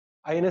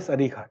INS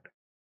अरीघाट।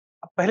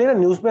 पहले ना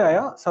news में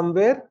आया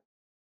समवेयर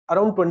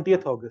अराउंड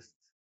 20th अगस्त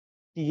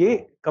कि ये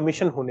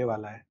कमीशन होने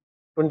वाला है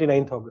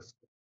 29th अगस्त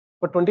को,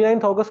 पर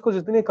 29th अगस्त को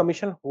जिस दिन ये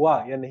कमीशन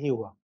हुआ या नहीं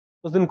हुआ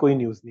उस दिन कोई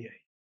न्यूज नहीं आई,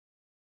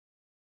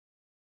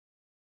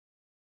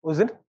 उस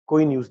दिन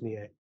कोई न्यूज नहीं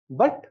आई।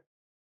 But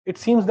it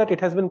seems that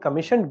it has been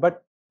commissioned,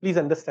 but please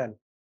understand,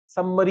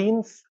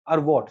 submarines are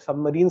what?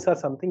 Submarines are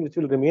something which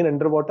will remain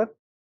underwater,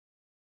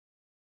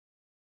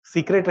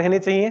 secret रहने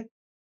चाहिए,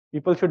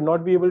 people should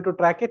not be able to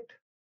track it,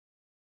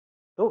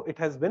 so it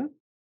has been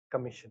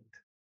commissioned.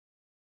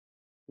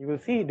 You will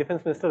see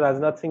Defense Minister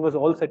Rajnath Singh was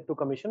all set to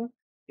commission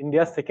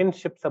India's second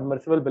ship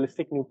submersible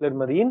ballistic nuclear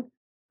marine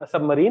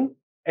submarine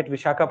at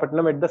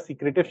Visakhapatnam at the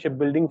secretive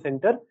shipbuilding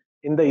center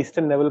in the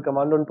Eastern Naval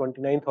Command on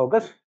 29th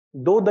August.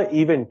 Though the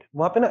event,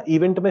 वहां पे ना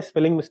event में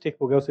spelling mistake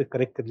हो गया, उसे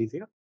correct कर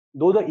लीजिएगा.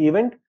 Though the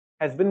event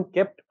has been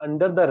kept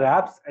under the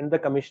wraps and the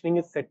commissioning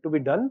is set to be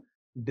done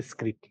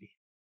discreetly.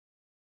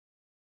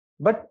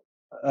 But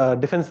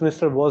Defense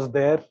Minister was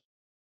there.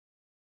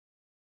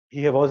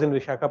 He was in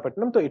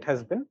Visakhapatnam, so it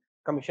has been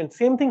commissioned.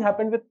 Same thing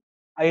happened with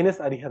INS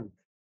Arihant.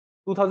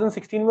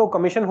 2016 में वो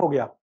commission हो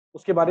गया,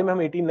 उसके बारे में हम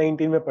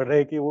 18-19 में पढ़ रहे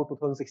हैं कि वो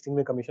 2016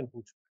 में कमीशन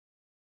हो चुका है,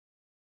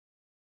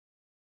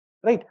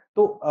 राइट?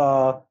 तो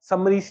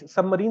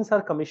submarines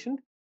are commissioned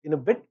in a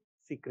bit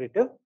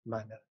secretive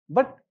manner.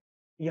 But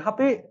यहाँ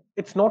पे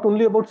it's not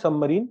only about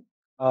submarine.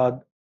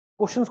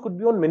 Questions could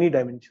be on many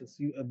dimensions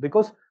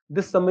because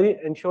this submarine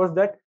ensures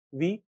that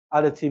we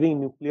are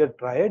achieving nuclear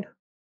triad.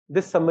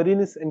 This submarine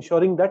is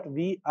ensuring that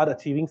we are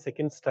achieving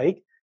second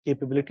strike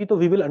capability. So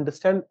we will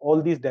understand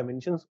all these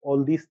dimensions,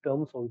 all these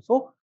terms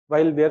also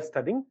while we are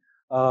studying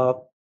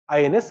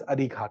INS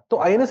Arighat. So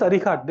INS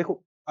Arighat,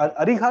 देखो,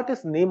 Arighat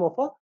is name of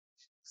a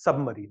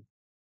submarine.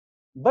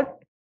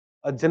 But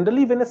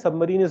generally when a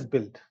submarine is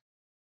built,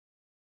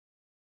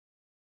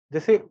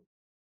 जैसे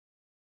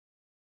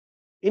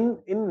in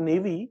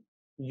Navy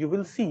you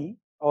will see,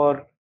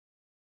 और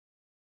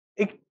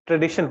एक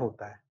tradition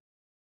होता है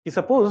कि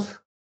suppose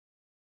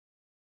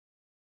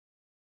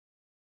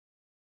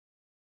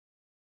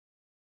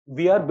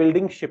we are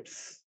building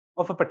ships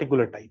of a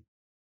particular type,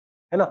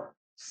 है ना,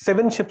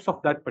 7 ships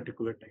of that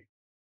particular type,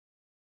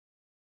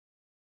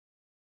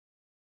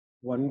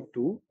 1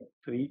 2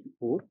 3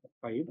 4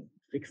 5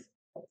 6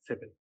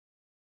 7.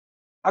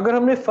 अगर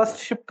हमने फर्स्ट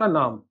शिप का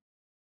नाम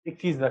एक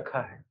चीज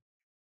रखा है,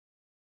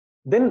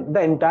 then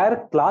the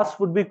entire class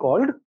would be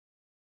called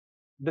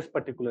this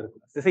particular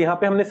class. जैसे यहां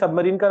पे हमने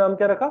सबमरीन का नाम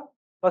क्या रखा,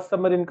 फर्स्ट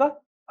सबमरीन का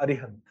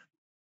Arihant.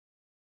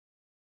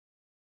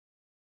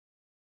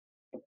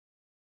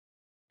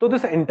 So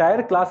this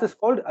entire class is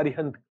called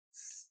Arihant.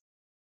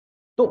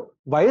 So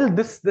while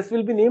this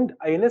will be named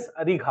INS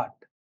Arighat,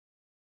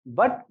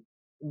 but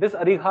this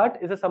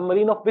Arighat is a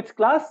submarine of which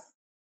class?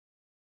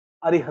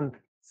 Arihant.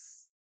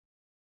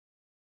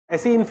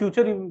 ऐसे in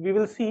future we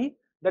will see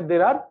that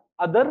there are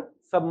other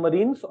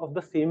submarines of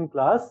the same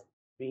class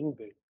being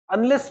built.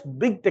 Unless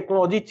big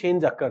technology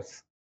change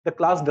occurs, the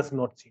class does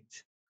not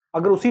change.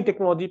 अगर उसी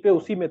technology पे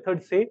उसी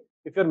method से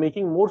if you are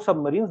making more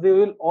submarines, they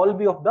will all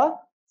be of the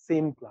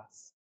same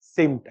class,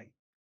 same type.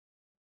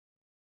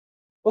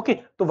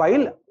 Okay, so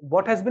while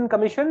what has been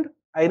commissioned,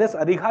 INS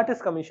Arighat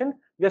is commissioned,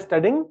 we are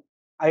studying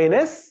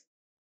INS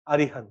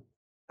Arihant.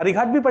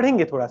 Arighat भी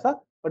पढ़ेंगे थोड़ा सा,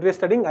 but we are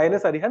studying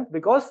INS Arihant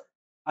because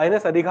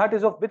INS Arighat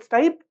is of which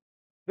type,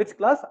 which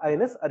class?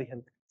 INS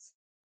Arihant.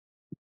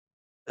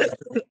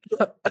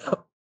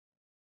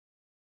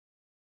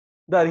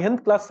 The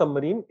Arihant class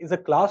submarine is a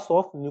class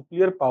of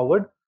nuclear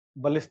powered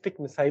ballistic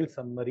missile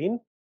submarine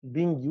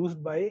being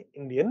used by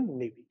Indian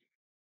Navy.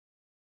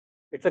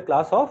 It's a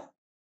class of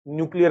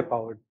nuclear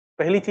powered.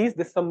 पहली चीज,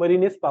 this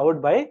submarine is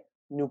powered by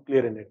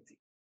nuclear energy.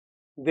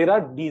 There are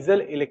diesel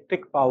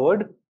electric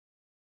powered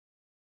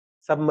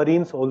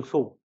submarines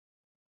also.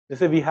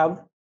 जैसे we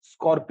have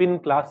Scorpion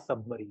class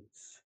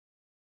submarines.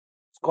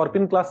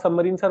 Scorpion class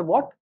submarines are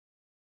what?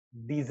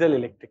 Diesel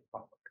electric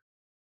powered.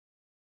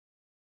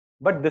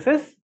 But this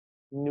is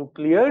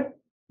nuclear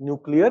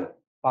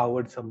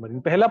powered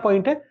submarine. पहला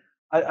point है,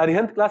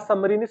 Arihant class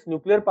submarine is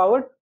nuclear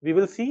powered. We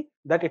will see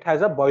that it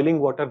has a boiling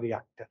water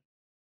reactor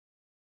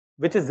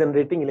which is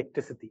generating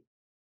electricity,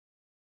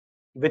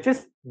 which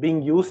is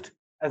being used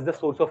as the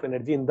source of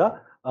energy in the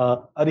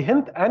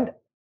Arihant, and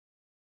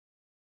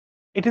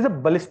it is a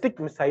ballistic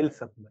missile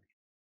submarine.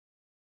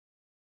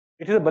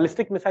 It is a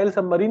ballistic missile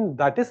submarine,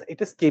 that is,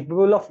 it is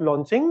capable of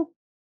launching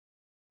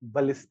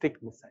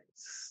ballistic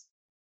missiles.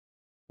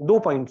 2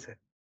 points है,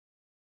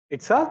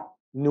 it's a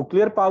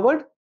nuclear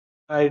powered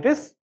and it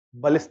is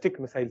ballistic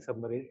missile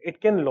submarine. It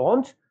can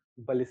launch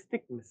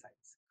ballistic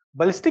missiles.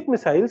 Ballistic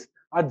missiles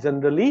are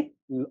generally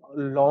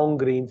long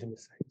range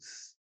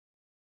missiles.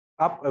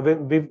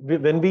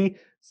 When we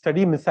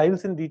study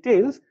missiles in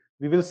details,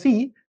 we will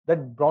see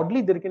that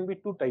broadly there can be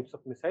 2 types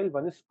of missile.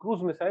 One is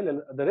cruise missile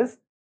and other is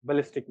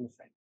ballistic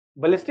missile.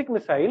 Ballistic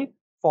missile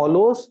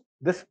follows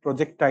this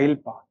projectile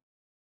path.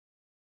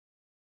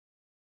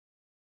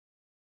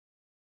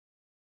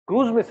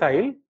 Cruise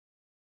missile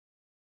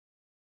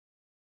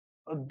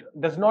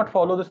does not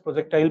follow this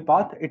projectile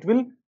path. It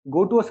will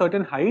go to a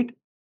certain height,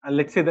 and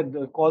let's say that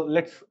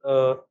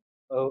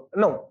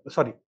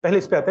पहले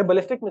इस पे आते हैं.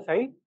 Ballistic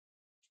missile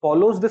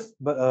follows this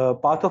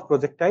path of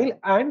projectile,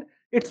 and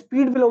its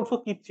speed will also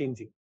keep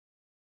changing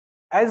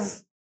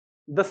as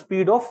the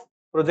speed of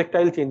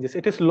projectile changes.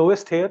 It is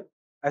lowest here.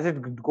 As it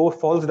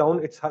falls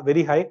down, it's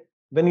very high.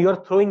 When you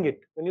are throwing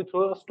it, when you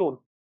throw a stone,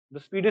 the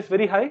speed is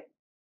very high.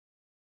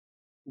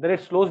 Then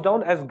it slows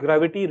down as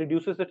gravity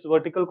reduces its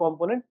vertical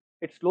component.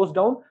 It slows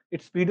down.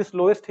 Its speed is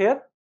lowest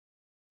here,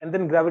 and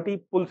then gravity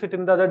pulls it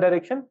in the other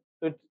direction.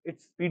 So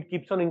its speed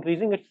keeps on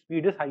increasing. Its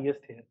speed is highest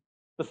here.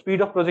 So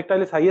speed of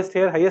projectile is highest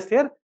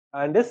here,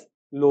 and is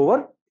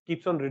lower,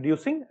 keeps on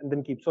reducing, and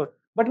then keeps on.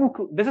 But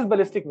this is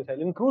ballistic missile.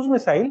 In cruise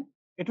missile,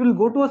 it will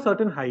go to a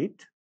certain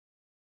height,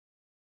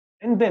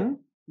 and then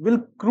will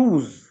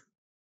cruise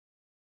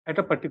at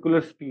a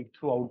particular speed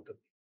throughout the way.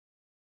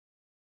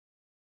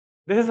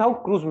 This is how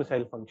cruise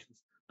missile functions.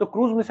 So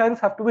cruise missiles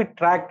have to be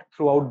tracked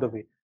throughout the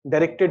way,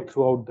 directed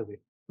throughout the way.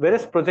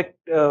 Whereas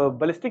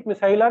ballistic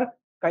missile are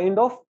kind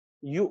of,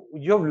 you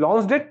have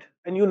launched it,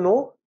 and you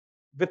know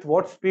with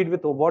what speed,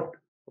 with what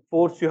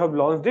force you have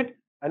launched it,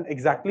 and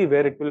exactly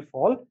where it will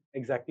fall,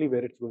 exactly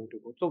where it's going to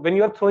go. So when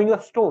you are throwing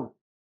a stone,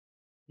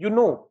 you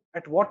know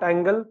at what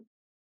angle,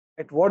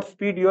 at what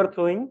speed you are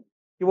throwing,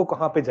 कि वो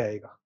कहाँ पे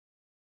जाएगा.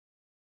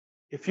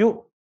 If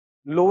you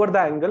lower the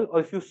angle,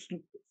 or if you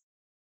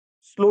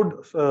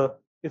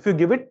if you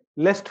give it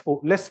less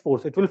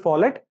force, it will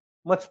fall at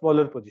much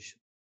smaller position.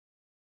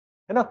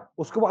 है ना,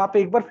 उसको आप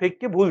एक बार फेंक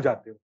के भूल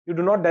जाते हो. You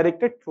do not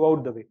direct it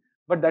throughout the way.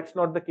 But that's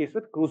not the case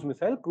with cruise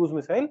missile. Cruise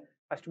missile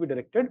has to be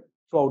directed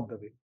throughout the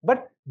way.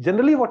 But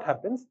generally what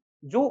happens,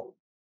 जो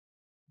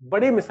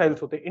बड़े missiles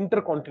होते हैं,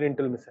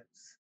 intercontinental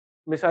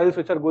missiles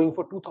which are going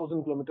for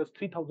 2000 kilometers,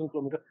 3000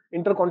 kilometers.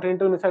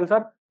 Intercontinental missiles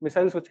are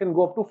missiles which can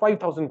go up to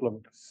 5000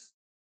 kilometers.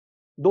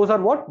 Those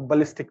are what?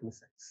 Ballistic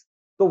missiles.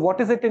 So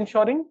what is it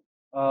ensuring?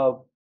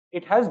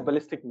 It has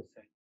ballistic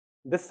missile.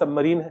 This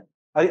submarine,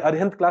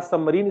 Arihant class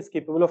submarine, is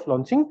capable of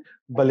launching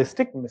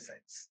ballistic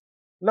missiles.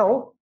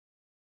 Now,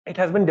 it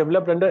has been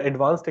developed under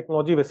Advanced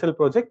Technology Vessel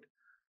Project.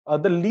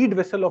 The lead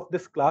vessel of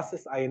this class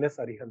is INS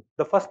Arighat.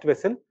 The first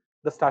vessel,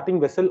 the starting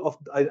vessel of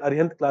the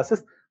Arihant class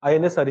is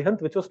INS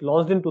Arighat, which was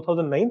launched in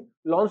 2009.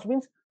 Launched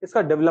means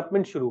इसका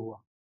development शुरू हुआ,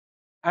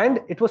 and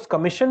it was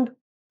commissioned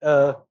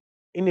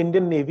in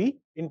Indian Navy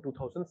in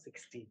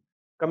 2016.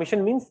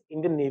 Commission means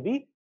Indian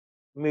Navy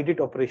made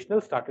it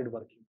operational, started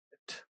working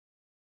with it.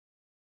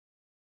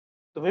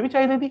 तो मैं भी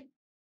चाय दे दी,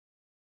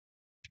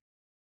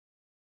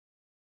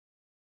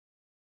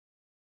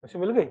 वैसे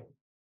मिल गई,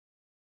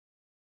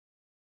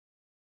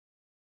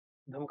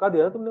 धमका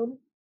दिया तुमने उन्हें?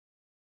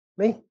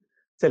 नहीं,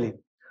 चलिए.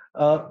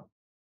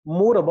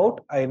 More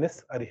about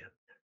INS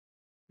Arihant.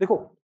 देखो,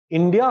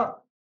 India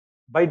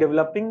by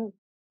developing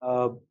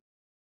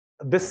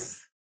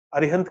this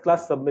Arihant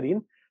class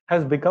submarine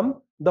has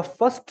become the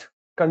first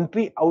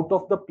country out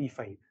of the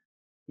P5.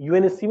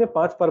 UNSC में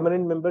 5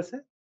 permanent members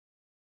हैं,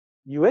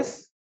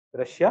 US,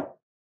 Russia,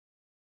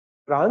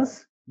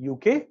 France,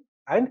 UK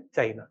and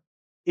China.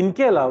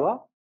 इनके अलावा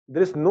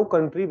there is no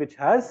country which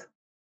has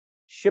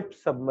ship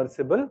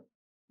submersible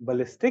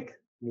ballistic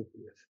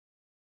nuclear.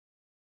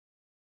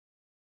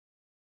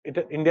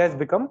 India has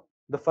become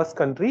the first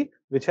country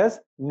which has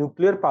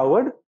nuclear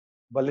powered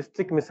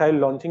ballistic missile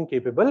launching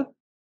capable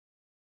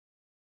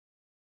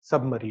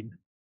submarine.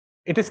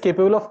 It is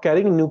capable of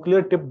carrying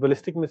nuclear tipped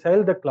ballistic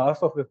missile. The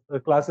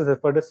class is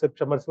referred as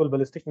submersible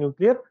ballistic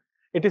nuclear.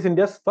 It is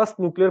India's first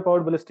nuclear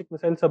powered ballistic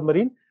missile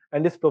submarine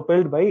and is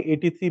propelled by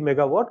 83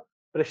 megawatt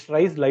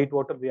pressurized light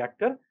water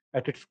reactor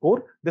at its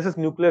core. This is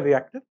nuclear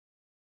reactor.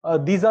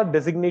 These are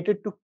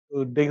designated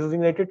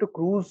to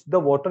cruise the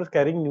waters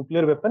carrying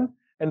nuclear weapon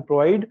and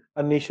provide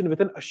a nation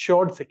with an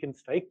assured second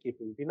strike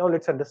capability. Now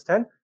let's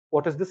understand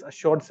what is this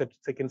assured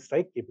second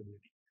strike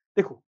capability.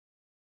 देखो,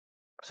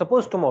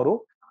 suppose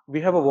tomorrow we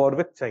have a war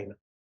with China,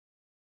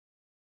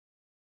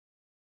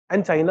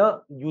 and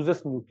China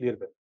uses nuclear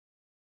weapon.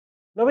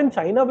 Now when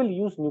China will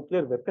use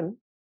nuclear weapon,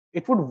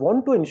 it would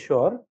want to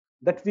ensure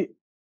that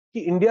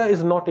India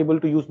is not able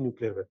to use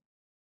nuclear weapon.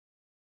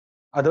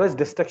 Otherwise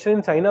destruction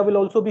in China will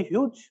also be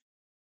huge,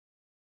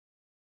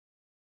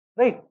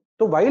 right?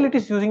 So while it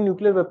is using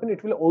nuclear weapon,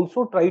 it will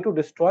also try to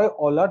destroy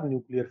all our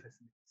nuclear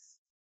facilities,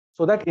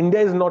 so that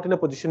India is not in a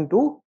position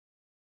to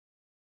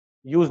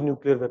use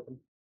nuclear weapon.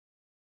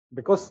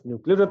 Because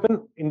nuclear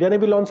weapon India ने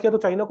भी launch किया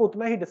तो China को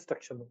उतना ही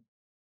destruction हो,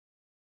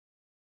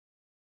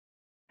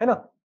 है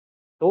ना?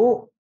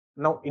 So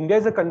now India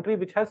is a country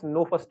which has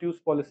no first use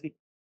policy.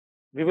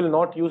 We will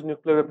not use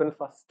nuclear weapon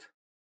first.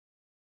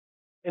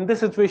 In this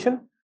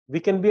situation,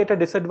 we can be at a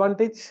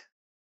disadvantage,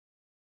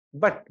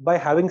 but by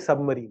having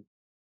submarine,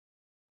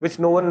 which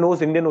no one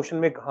knows Indian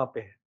Ocean में कहाँ पे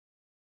है,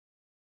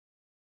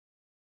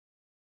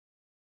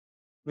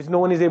 which no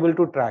one is able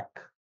to track.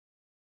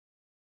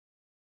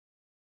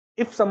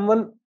 If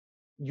someone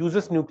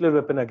uses nuclear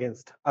weapon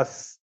against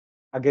us,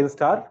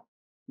 against our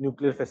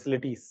nuclear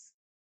facilities,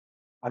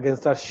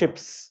 against our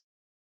ships,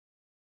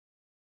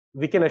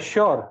 we can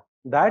assure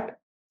that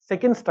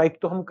second strike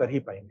तो हम कर ही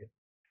पाएंगे.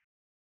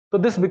 So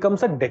this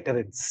becomes a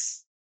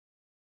deterrence.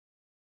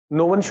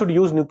 No one should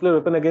use nuclear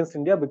weapon against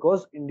India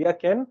because India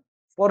can,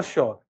 for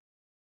sure.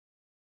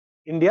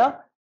 India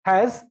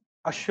has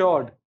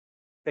assured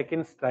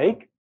second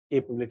strike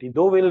capability.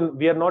 Though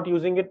we are not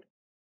using it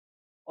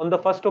on the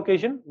first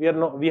occasion, we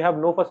have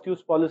no first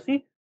use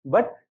policy,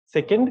 but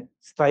second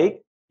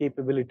strike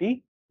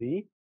capability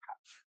we have.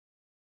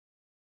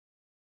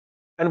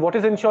 And what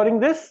is ensuring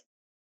this?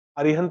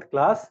 Arihant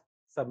class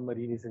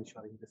submarine is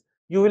ensuring this.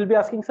 You will be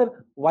asking,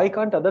 sir, why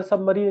can't other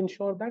submarine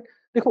ensure that?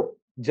 Dekho,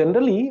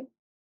 generally,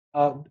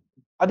 uh,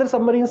 other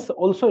submarines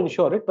also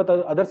ensure it, but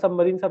other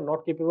submarines are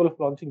not capable of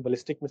launching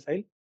ballistic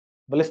missile.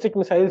 Ballistic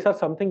missiles are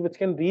something which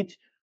can reach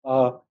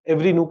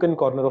every nook and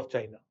corner of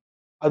China.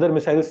 Other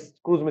missiles,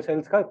 cruise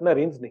missiles का इतना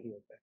range नहीं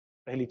होता है.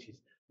 पहली चीज.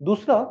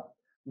 दूसरा,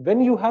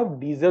 when you have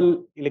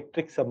diesel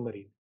electric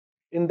submarine,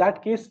 in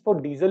that case for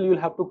diesel you'll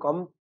have to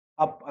come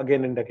up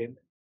again and again.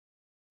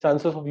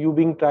 Chances of you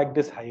being tracked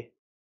is high.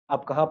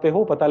 आप कहाँ पे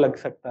हो पता लग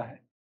सकता है.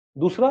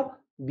 दूसरा,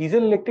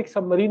 diesel electric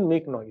submarine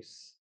make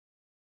noise.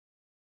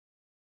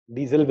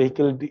 Diesel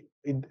vehicle,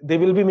 they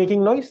will be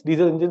making noise.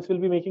 Diesel engines will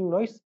be making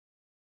noise.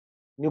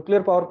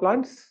 Nuclear power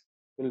plants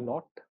will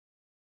not.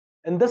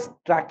 And thus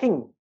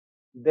tracking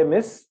them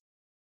is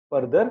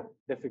further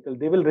difficult.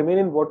 They will remain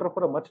in water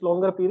for a much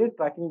longer period.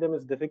 Tracking them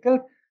is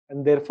difficult,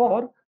 and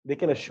therefore they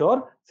can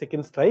assure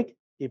second strike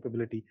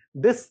capability.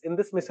 In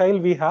this missile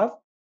we have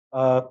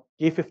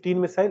K-15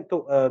 missile.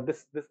 So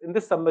in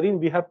this submarine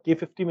we have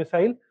K-50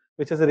 missile,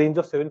 which has a range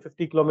of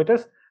 750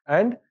 kilometers,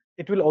 and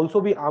it will also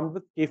be armed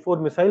with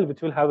K-4 missile,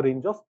 which will have a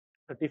range of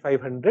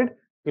 3,500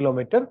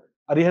 kilometer.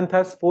 Arihant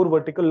has 4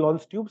 vertical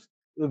launch tubes,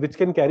 which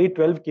can carry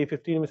 12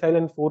 K-15 missile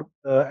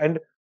and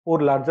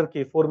 4 larger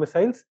K-4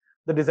 missiles.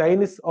 The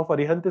design of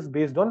Arihant is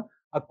based on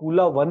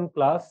Akula 1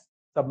 class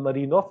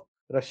submarine of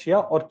Russia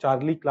or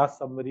Charlie class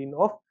submarine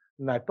of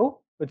NATO,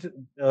 which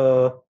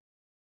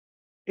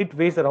it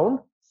weighs around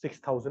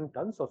 6,000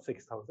 tons or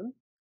 6,000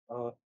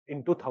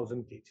 into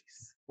 1,000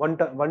 kgs. One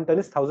ton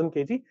is 1,000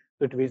 kg,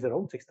 so it weighs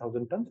around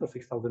 6,000 tons or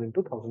 6,000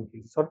 into 1,000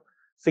 kgs or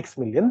 6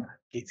 million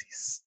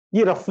kgs.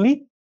 ये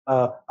roughly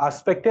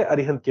aspect है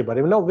Arihant के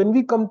बारे में. Now when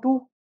we come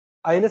to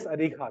INS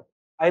Arighat,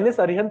 INS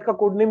Arihant का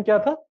code name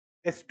क्या था?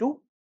 S2.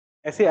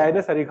 ऐसे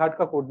INS Arighat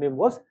का code name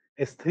was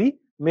S3.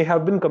 May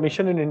have been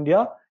commissioned in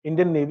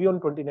Indian Navy on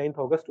 29th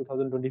August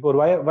 2024.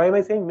 Why am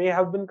I saying may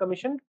have been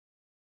commissioned?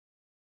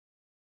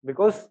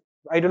 Because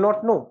I do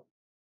not know.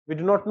 We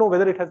do not know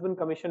whether it has been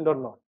commissioned or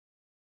not.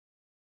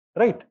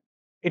 Right?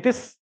 It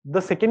is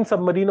the second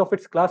submarine of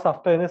its class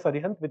after INS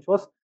Arihant, which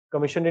was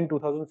commissioned in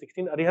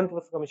 2016. Arihant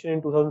was commissioned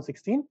in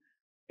 2016.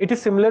 It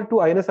is similar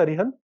to INS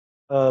Arihant,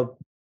 about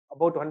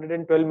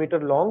 112 meter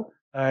long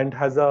and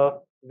has a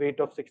weight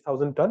of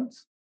 6,000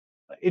 tons.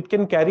 It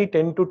can carry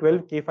 10 to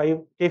 12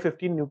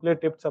 K-15 nuclear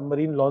tipped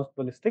submarine launched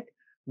ballistic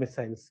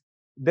missiles.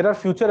 There are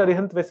future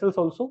Arihant vessels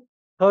also.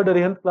 Third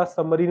Arihant class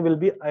submarine will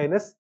be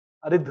INS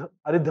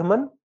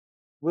Aridhaman,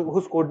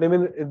 whose code name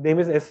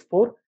is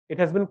S4. It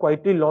has been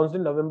quietly launched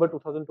in November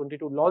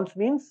 2022. Launch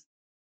means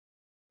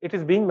it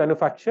is being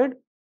manufactured,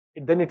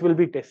 then it will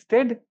be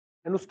tested,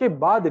 and uske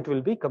baad it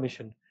will be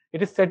commissioned.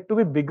 It is said to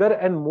be bigger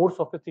and more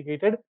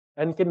sophisticated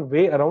and can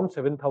weigh around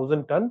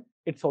 7,000 tons.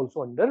 It's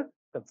also under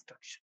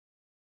construction.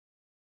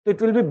 So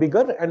it will be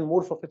bigger and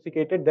more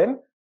sophisticated than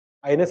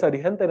INS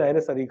Arihant and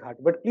INS Arighat.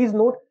 But please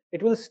note,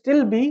 it will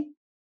still be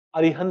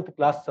Arihant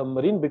class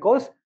submarine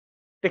because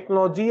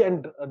technology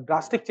and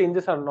drastic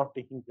changes are not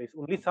taking place.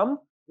 Only some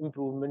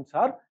improvements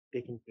are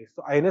taking place.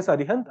 So INS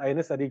Arihant,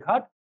 INS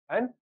Arighat,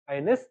 and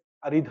INS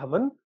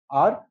Aridhaman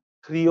are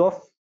 3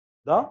 of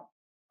the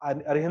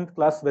Arihant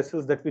class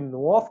vessels that we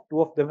know of.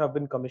 2 of them have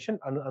been commissioned,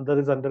 another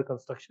is under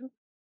construction.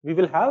 We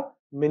will have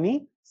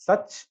many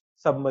such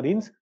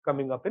submarines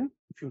coming up in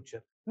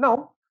future.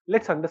 Now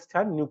let's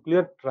understand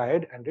nuclear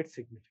triad and its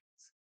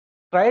significance.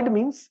 Triad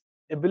means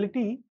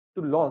ability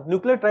to launch.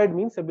 Nuclear triad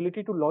means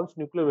ability to launch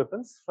nuclear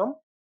weapons from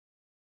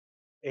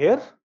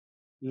air,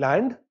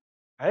 land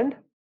and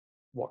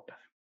water.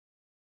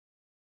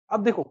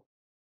 अब देखो,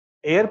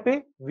 air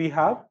पे we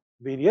have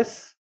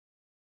various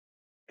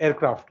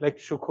aircraft like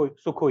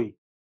Sukhoi,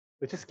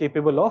 which is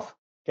capable of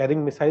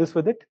carrying missiles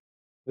with it.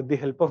 With the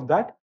help of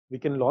that, we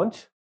can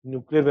launch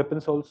nuclear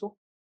weapons also.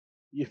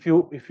 If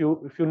you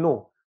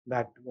know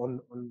that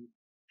on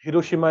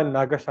Hiroshima and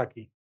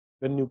Nagasaki,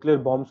 when nuclear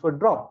bombs were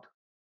dropped,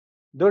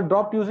 they were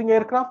dropped using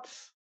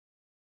aircrafts.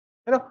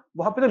 है ना,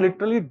 वहां पे तो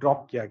literally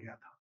drop किया गया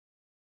था.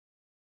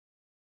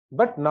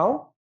 But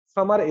now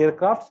from our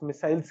aircrafts,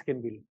 missiles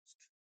can be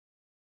launched.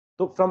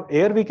 So from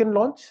air we can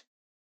launch,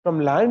 from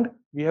land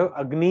we have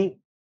Agni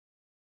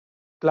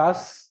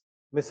class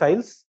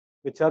missiles,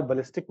 which are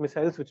ballistic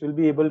missiles, which will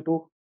be able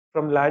to,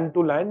 from land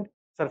to land,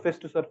 surface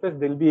to surface,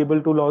 they'll be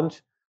able to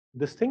launch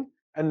this thing.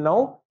 And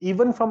now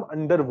even from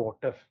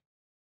underwater,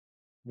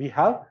 we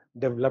have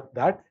developed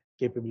that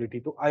capability.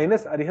 So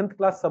INS Arihant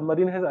class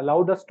submarine has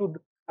allowed us to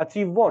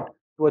achieve what?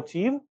 To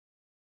achieve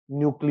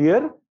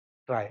nuclear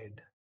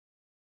triad.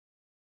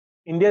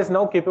 India is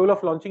now capable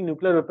of launching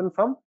nuclear weapon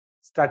from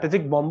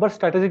strategic bombers.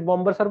 Strategic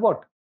bombers are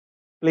what?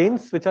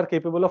 planes which are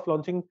capable of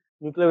launching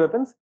nuclear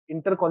weapons,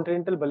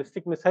 intercontinental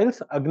ballistic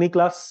missiles, Agni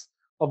class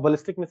of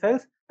ballistic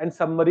missiles, and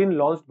submarine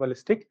launched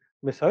ballistic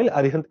missile.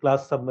 Arihant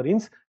class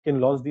submarines can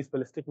launch these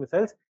ballistic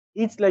missiles.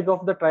 Each leg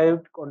of the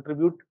triad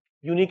contribute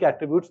unique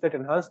attributes that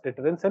enhance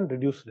deterrence and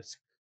reduce risk.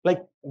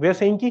 Like we are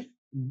saying ki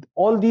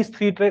all these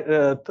three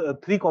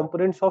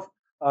components of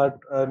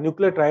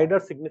nuclear triad are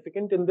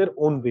significant in their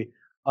own way.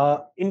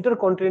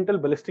 Intercontinental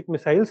ballistic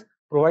missiles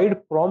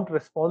provide prompt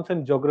response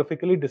and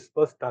geographically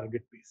dispersed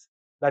target base.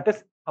 That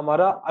is,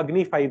 Hamara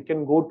Agni 5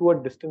 can go to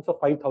a distance of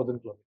 5,000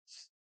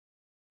 kilometers.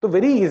 So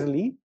very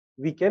easily,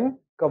 we can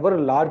cover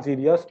large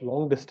areas,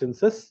 long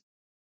distances,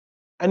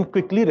 and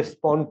quickly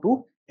respond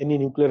to any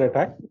nuclear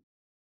attack.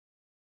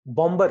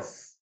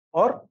 Bombers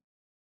or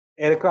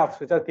aircrafts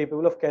which are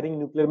capable of carrying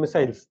nuclear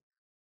missiles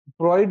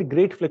provide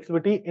great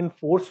flexibility in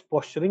force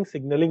posturing,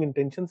 signaling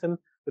intentions, and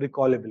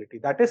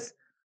recoilability. That is,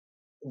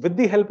 with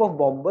the help of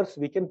bombers,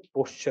 we can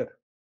posture,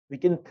 we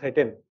can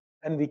threaten,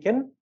 and we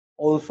can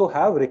also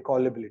have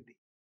recoilability.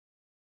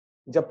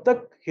 जब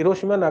तक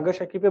Hiroshima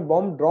Nagasaki पे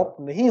bomb drop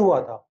नहीं हुआ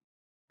था,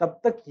 तब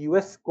तक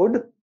US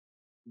could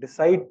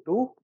decide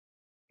to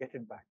get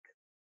it back.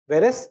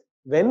 Whereas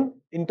when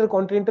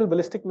intercontinental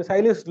ballistic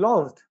missile is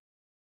launched,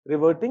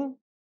 reverting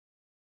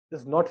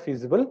is not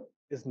feasible,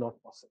 is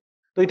not possible.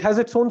 So it has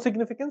its own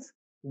significance.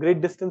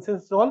 Great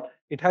distances all,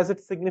 it has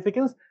its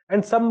significance,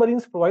 and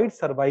submarines provide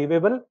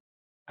survivable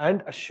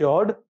and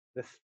assured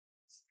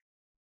response.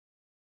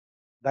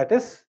 That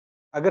is,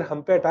 agar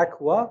hum pe attack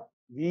hua,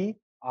 we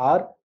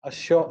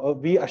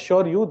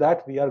assure you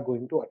that we are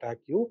going to attack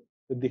you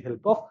with the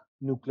help of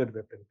nuclear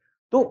weapon.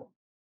 So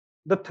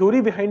the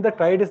theory behind the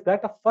triad is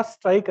that a first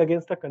strike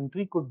against a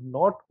country could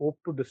not hope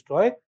to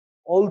destroy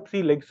all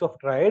three legs of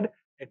triad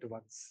at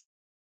once.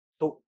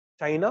 So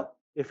China,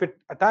 if it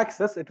attacks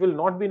us, it will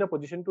not be in a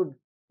position to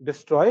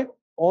destroy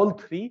all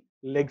three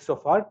legs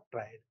of our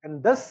triad,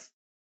 and thus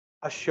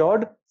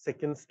assured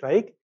second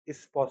strike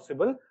is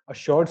possible,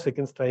 assured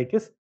second strike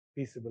is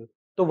feasible.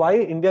 So why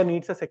India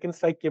needs a second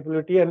strike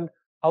capability and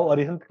how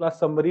Arihant class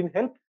submarine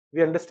help?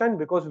 We understand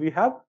because we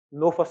have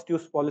no first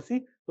use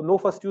policy. So no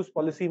first use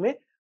policy mein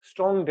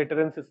strong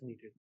deterrence is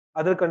needed.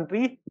 Other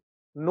country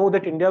know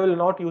that India will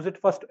not use it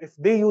first. If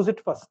they use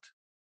it first,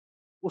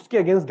 uske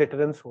against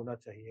deterrence hona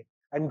chahiye,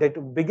 and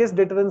that biggest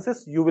deterrence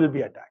is you will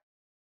be attacked,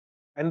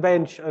 and by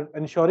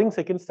ensuring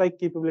second strike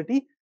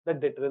capability, that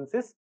deterrence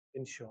is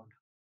ensured.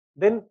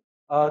 Then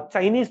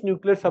Chinese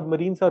nuclear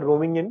submarines are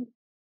roaming in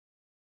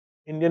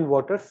Indian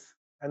waters,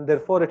 and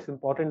therefore it's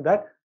important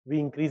that we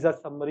increase our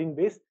submarine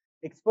base.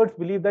 Experts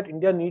believe that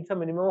India needs a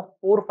minimum of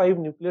 4 or 5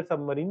 nuclear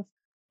submarines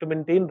to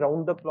maintain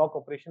round-the-clock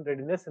operation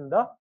readiness in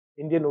the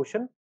Indian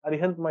Ocean.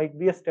 Arihant might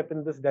be a step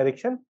in this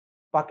direction.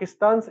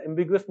 Pakistan's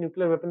ambiguous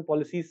nuclear weapon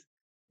policies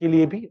ke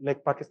liye bhi,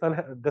 like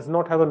Pakistan does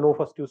not have a no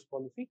first use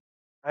policy,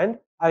 and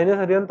INS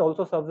Arihant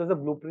also serves as a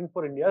blueprint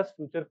for India's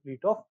future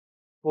fleet of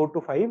 4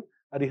 to 5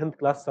 Arihant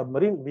class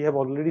submarine. We have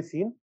already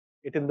seen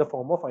it in the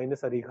form of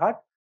INS Arighat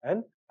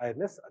and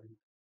INS Arihant.